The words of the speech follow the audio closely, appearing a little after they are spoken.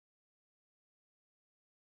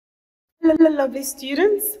Lovely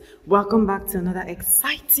students, welcome back to another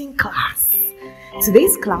exciting class.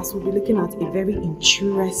 Today's class will be looking at a very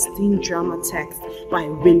interesting drama text by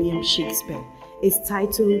William Shakespeare. It's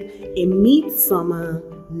titled A Midsummer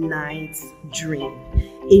Night's Dream.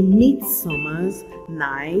 A Midsummer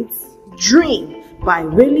Night's Dream by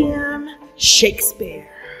William Shakespeare.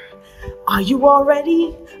 Are you all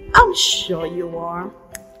ready? I'm sure you are.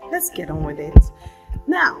 Let's get on with it.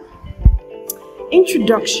 Now,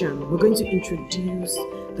 introduction. We're going to introduce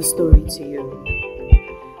the story to you.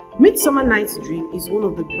 Midsummer Night's Dream is one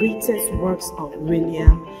of the greatest works of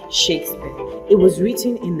William Shakespeare. It was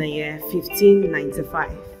written in the year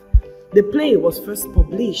 1595. The play was first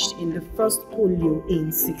published in the first folio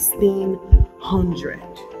in 1600.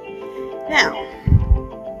 Now,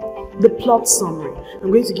 the plot summary.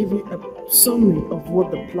 I'm going to give you a summary of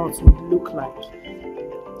what the plot would look like.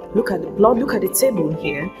 Look at the plot, look at the table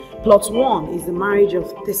here. Plot 1 is the marriage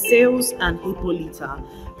of Theseus and Hippolyta.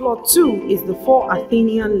 Plot 2 is the 4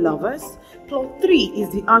 Athenian lovers. Plot 3 is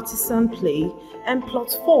the artisan play. And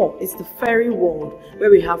plot 4 is the fairy world,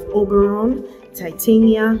 where we have Oberon,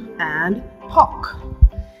 Titania, and Puck.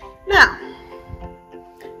 Now,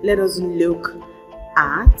 let us look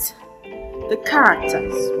at the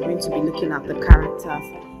characters. We're going to be looking at the characters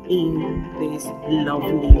in this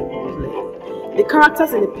lovely play. The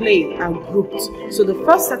characters in the play are grouped. So the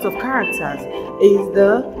first set of characters is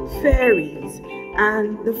the fairies.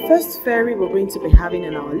 And the first fairy we're going to be having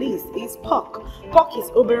in our list is Puck. Puck is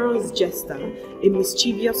Oberon's jester, a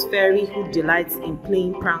mischievous fairy who delights in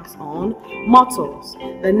playing pranks on mortals.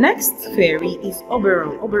 The next fairy is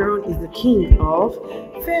Oberon. Oberon is the king of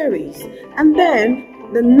fairies. And then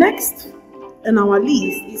the next in our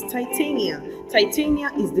list is Titania. Titania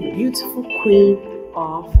is the beautiful queen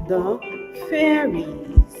of the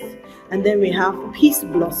fairies. And then we have Peace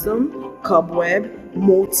Blossom, Cobweb,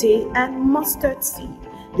 Mote, and Mustard Seed.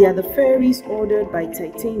 They are the fairies ordered by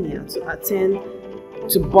Titania to attend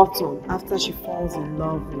to Bottom after she falls in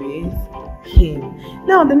love with him.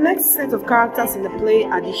 Now, the next set of characters in the play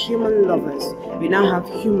are the human lovers. We now have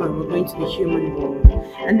human, we're going to the human world.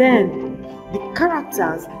 And then the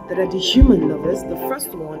characters that are the human lovers, the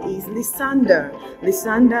first one is Lysander.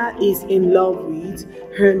 Lysander is in love with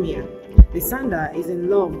Hermia. Lysander is in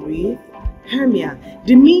love with Hermia.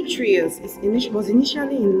 Demetrius was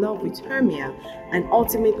initially in love with Hermia and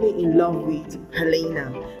ultimately in love with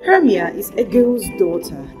Helena. Hermia is Egeus'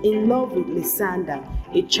 daughter, in love with Lysander,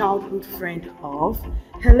 a childhood friend of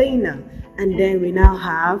Helena. And then we now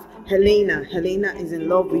have Helena. Helena is in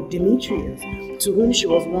love with Demetrius, to whom she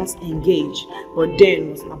was once engaged, but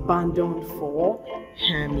then was abandoned for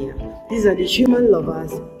Hermia. These are the human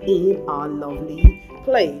lovers in our lovely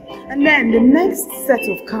play. And then the next set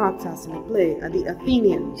of characters in the play are the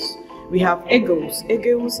Athenians. We have Egeus.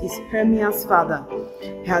 Egeus is Hermia's father.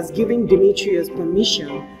 He has given Demetrius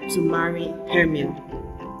permission to marry Hermia.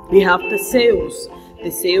 We have Theseus.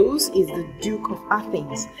 Theseus is the Duke of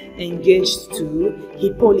Athens, engaged to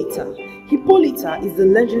Hippolyta. Hippolyta is the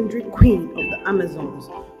legendary queen of the Amazons,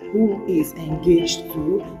 who is engaged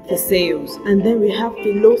to Theseus. And then we have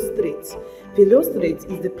Philostrate. Philostrate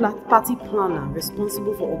is the party planner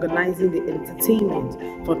responsible for organizing the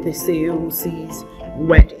entertainment for Theseus'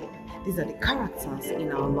 wedding. These are the characters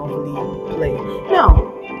in our lovely play.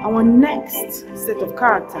 Now, our next set of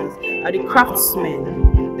characters are the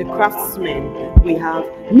craftsmen. The craftsmen, we have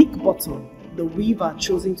Nick Bottom, the weaver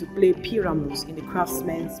chosen to play Pyramus in the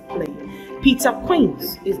craftsman's play. Peter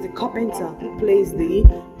Quince is the carpenter who plays the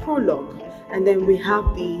prologue. And then we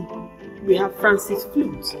have Francis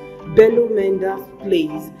Flute. Bello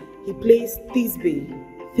Mendes he plays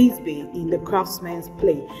Thisbe in the craftsman's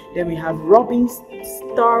play. Then we have Robin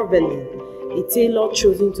Starveling, a tailor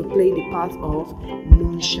chosen to play the part of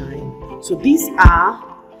Moonshine. So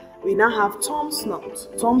we now have Tom Snout.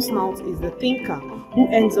 Tom Snout is the thinker who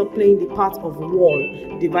ends up playing the part of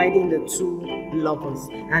Wall, dividing the two lovers.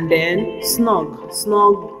 And then Snug.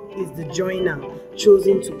 Snug is the joiner,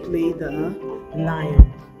 chosen to play the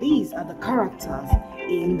lion. These are the characters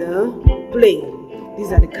in the play.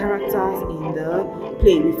 These are the characters in the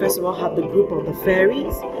play. We first of all have the group of the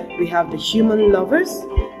fairies. We have the human lovers.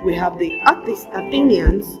 We have the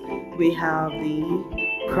Athenians. We have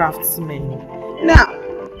the craftsmen. Now,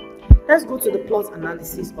 let's go to the plot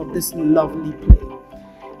analysis of this lovely play.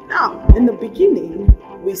 Now, in the beginning,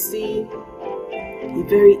 we see a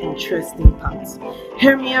very interesting part.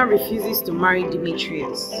 Hermia refuses to marry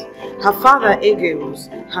Demetrius. Her father, Egeus,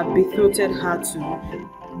 had betrothed her to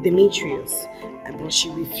Demetrius, but she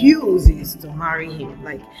refuses to marry him,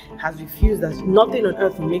 like has refused that nothing on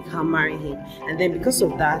earth will make her marry him. And then because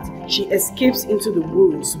of that, she escapes into the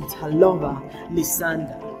woods with her lover,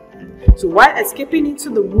 Lysander. So while escaping into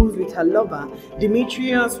the woods with her lover,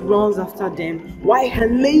 Demetrius runs after them, while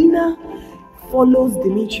Helena follows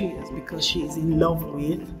Demetrius because she is in love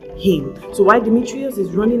with him. So while Demetrius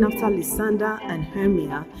is running after Lysander and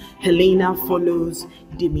Hermia, Helena follows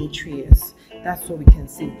Demetrius. That's what we can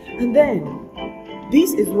see. And then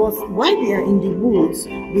this is what, while they are in the woods,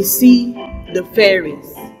 we see the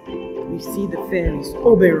fairies. We see the fairies,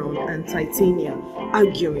 Oberon and Titania,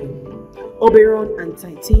 arguing. Oberon and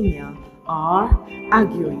Titania are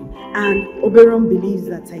arguing, and Oberon believes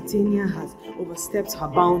that Titania has overstepped her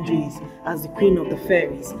boundaries as the queen of the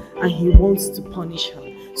fairies, and he wants to punish her.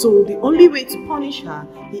 So the only way to punish her,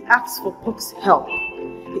 he asks for Puck's help.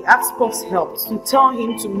 He asks Puck's help to tell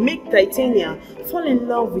him to make Titania fall in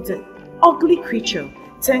love with an ugly creature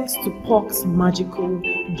thanks to Puck's magical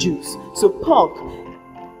juice. So Puck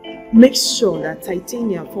makes sure that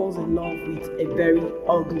Titania falls in love with a very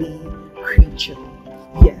ugly creature.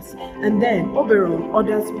 Yes, and then Oberon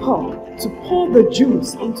orders Puck to pour the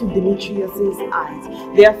juice into Demetrius's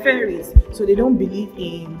eyes. They are fairies, so they don't believe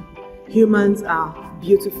in humans are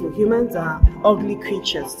beautiful. Humans are ugly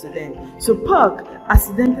creatures to them. So Puck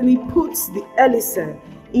accidentally puts the elixir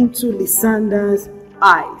into Lysander's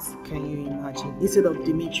eyes. Can you imagine? Instead of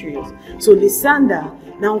Demetrius. So Lysander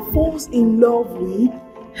now falls in love with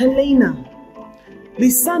Helena.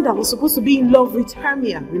 Lysander was supposed to be in love with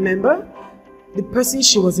Hermia, remember? The person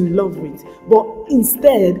she was in love with. But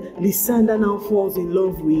instead, Lysander now falls in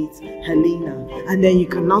love with Helena. And then you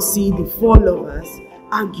can now see the four lovers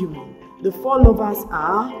arguing. The four lovers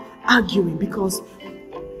are arguing because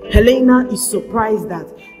Helena is surprised that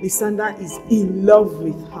Lysander is in love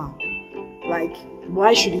with her. Like,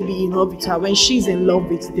 why should he be in love with her when she's in love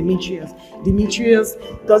with Demetrius? Demetrius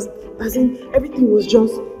does, as in, everything was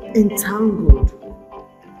just entangled.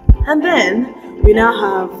 And then we now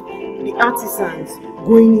have the artisans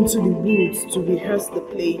going into the woods to rehearse the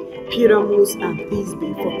play Pyramus and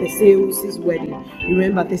Thisbe for Theseus' wedding.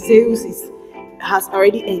 Remember, Theseus has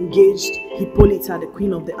already engaged Hippolyta, the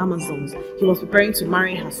queen of the Amazons. He was preparing to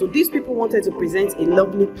marry her. So these people wanted to present a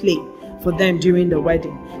lovely play for them during the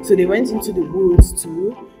wedding. So they went into the woods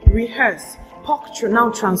to rehearse. Puck now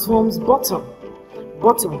transforms Bottom.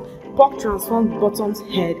 Puck transforms Bottom's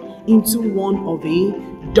head into one of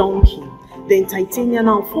a donkey. Then Titania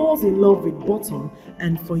now falls in love with Bottom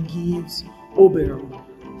and forgives Oberon.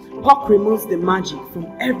 Puck removes the magic from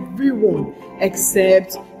everyone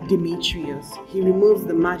except Demetrius. He removes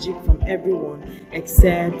the magic from everyone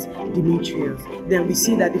except Demetrius. Then we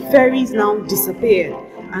see that the fairies now disappear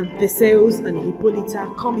and Theseus and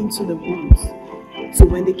Hippolyta come into the woods. So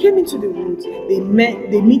when they came into the woods, they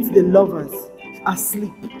meet the lovers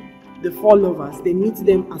asleep. The four lovers, they meet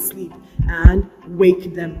them asleep and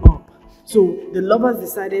wake them up. So the lovers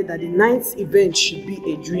decided that the night's event should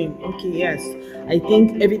be a dream. Okay, yes, I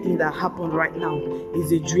think everything that happened right now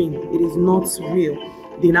is a dream. It is not real.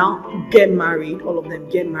 They now get married, all of them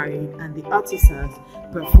get married, and the artisans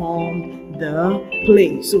perform the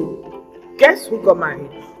play. So guess who got married?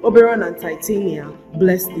 Oberon and Titania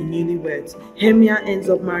blessed the newlyweds. Hermia ends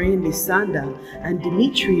up marrying Lysander, and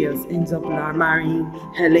Demetrius ends up marrying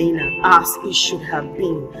Helena, as it should have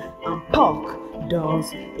been. And Puck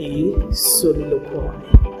does a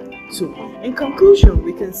soliloquy. So, in conclusion,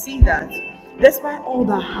 we can see that despite all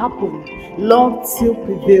that happened, love still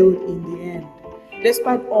prevailed in the end.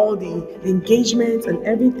 Despite all the engagement and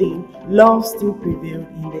everything, love still prevailed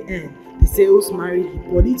in the end. Theseus married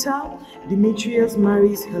Hippolyta, Demetrius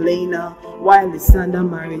marries Helena, while Lysander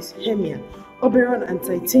marries Hermia. Oberon and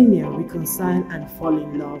Titania reconcile and fall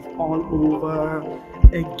in love all over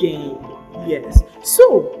again. Yes.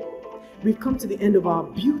 So, we've come to the end of our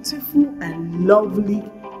beautiful and lovely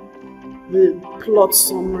plot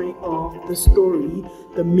summary of the story,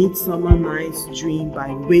 The Midsummer Night's Dream by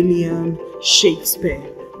William Shakespeare.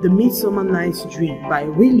 The Midsummer Night's Dream by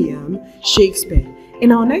William Shakespeare.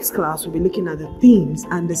 In our next class, we'll be looking at the themes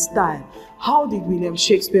and the style. How did William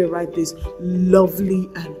Shakespeare write this lovely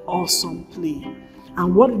and awesome play?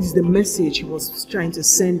 And what is the message he was trying to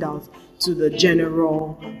send out to the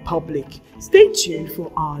general public? Stay tuned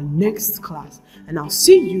for our next class, and I'll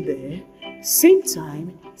see you there, same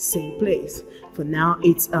time, same place. For now,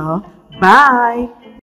 it's a bye.